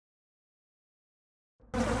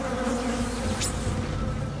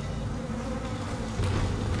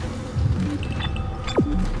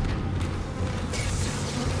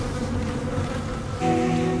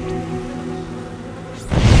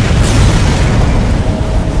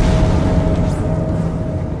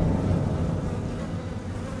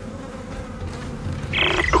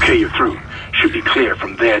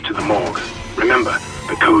there to the morgue. Remember,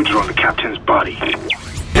 the codes are on the captain's body.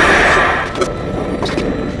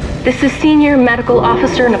 This is Senior Medical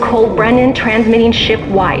Officer Nicole Brennan transmitting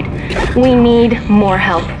ship-wide. We need more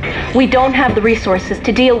help. We don't have the resources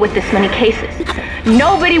to deal with this many cases.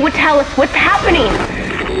 Nobody would tell us what's happening.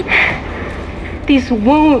 These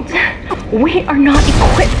wounds, we are not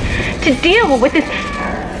equipped to deal with this.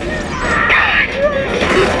 God.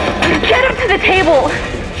 Get him to the table.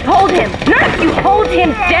 Hold him. None of you hold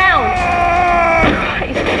him down.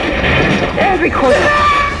 Every corner.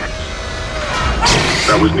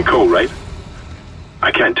 That was Nicole, right?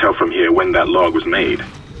 I can't tell from here when that log was made.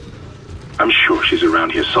 I'm sure she's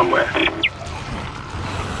around here somewhere.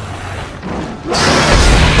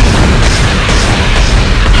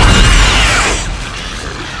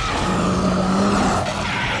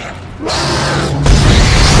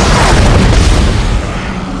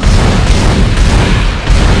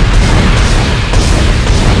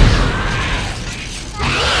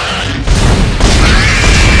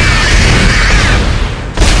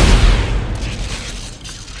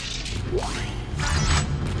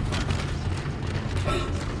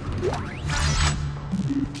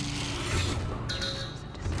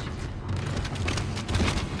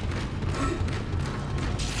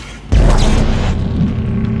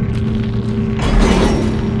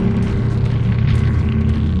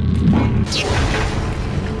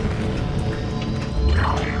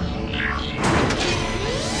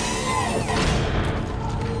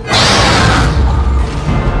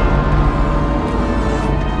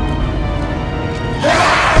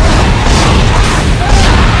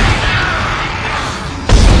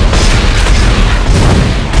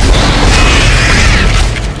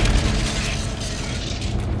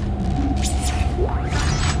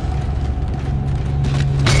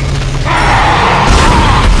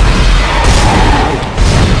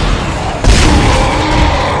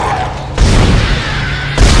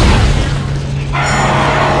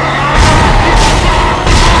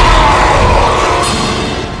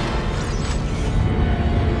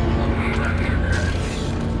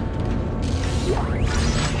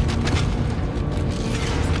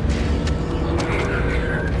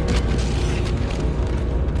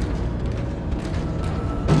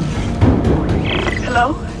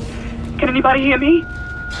 Hello? Can anybody hear me?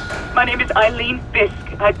 My name is Eileen Fisk.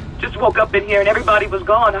 I just woke up in here and everybody was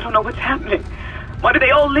gone. I don't know what's happening. Why did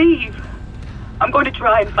they all leave? I'm going to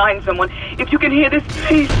try and find someone. If you can hear this,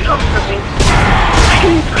 please come for me. I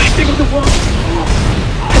can hear scratching on the wall.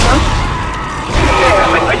 Hello? There.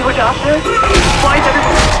 Are you a doctor? Why is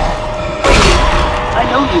everyone... Wait. I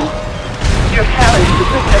know you. You're Harris, the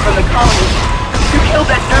prisoner from the colony. You killed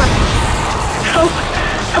that nurse. Help!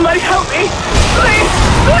 Somebody help me! Please!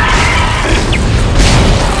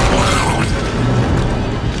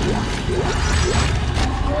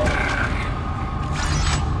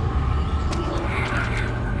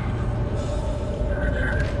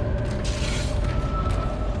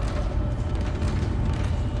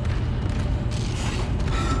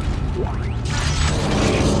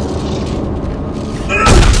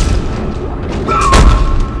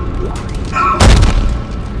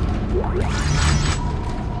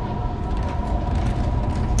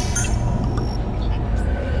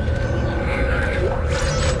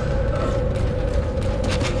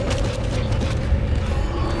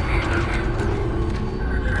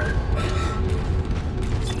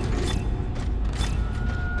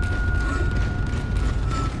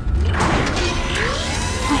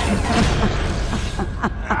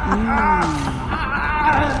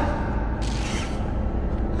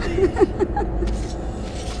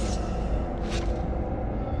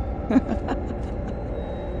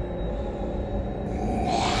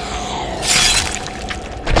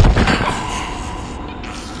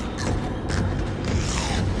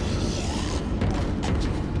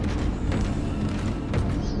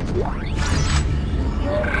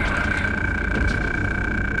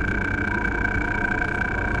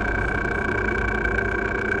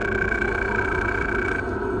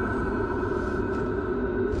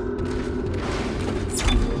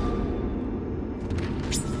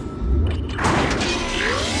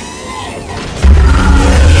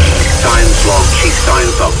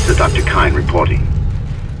 Dr. Kyne reporting.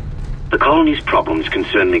 The colony's problems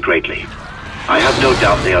concern me greatly. I have no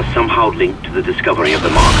doubt they are somehow linked to the discovery of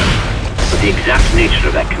the marker, but the exact nature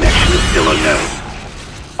of that connection is still unknown.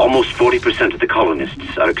 Almost 40% of the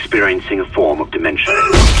colonists are experiencing a form of dementia.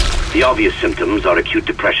 The obvious symptoms are acute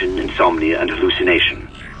depression, insomnia, and hallucination.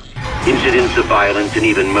 Incidents of violence and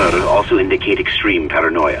even murder also indicate extreme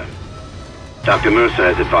paranoia. Dr.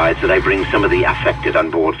 Mercer has advised that I bring some of the affected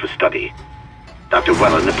on board for study. Dr.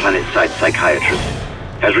 Wellen, the planet-side psychiatrist,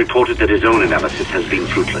 has reported that his own analysis has been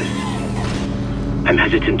fruitless. I'm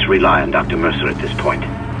hesitant to rely on Dr. Mercer at this point,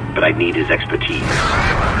 but I need his expertise.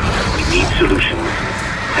 We need solutions,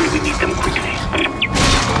 and we need them quickly.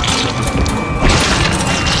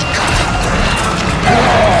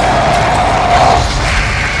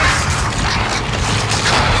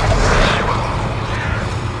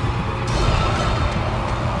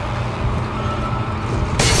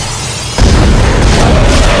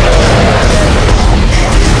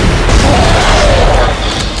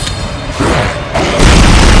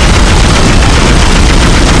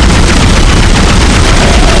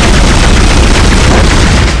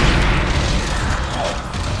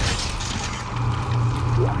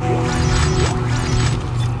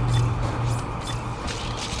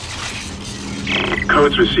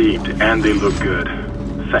 Codes received, and they look good.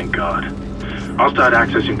 Thank God. I'll start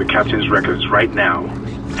accessing the captain's records right now.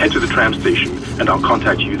 Head to the tram station, and I'll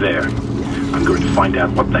contact you there. I'm going to find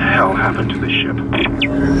out what the hell happened to this ship.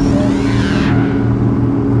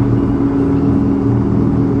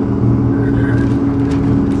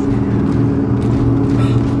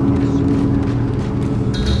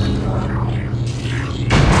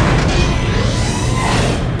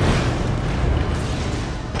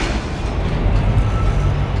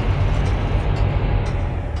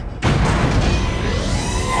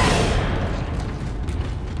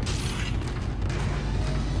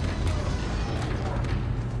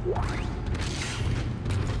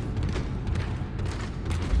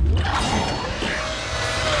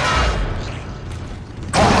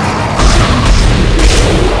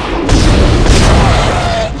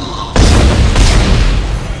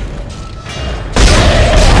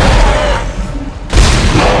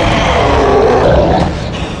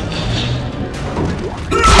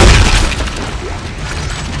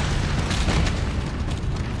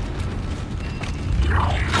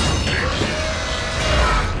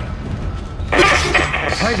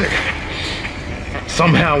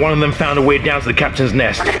 Somehow one of them found a way down to the captain's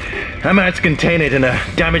nest. I managed to contain it in a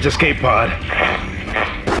damaged escape pod.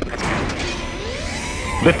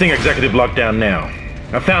 Lifting executive lockdown now.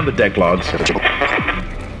 I found the deck logs.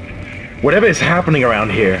 Whatever is happening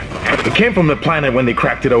around here, it came from the planet when they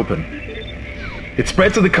cracked it open. It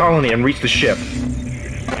spread to the colony and reached the ship.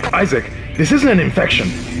 Isaac, this isn't an infection.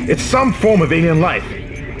 It's some form of alien life.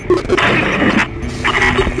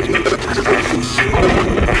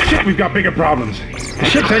 Shit, we've got bigger problems. The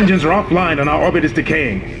ship's engines are offline and our orbit is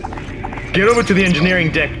decaying. Get over to the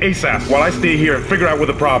engineering deck ASAP while I stay here and figure out what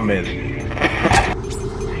the problem is.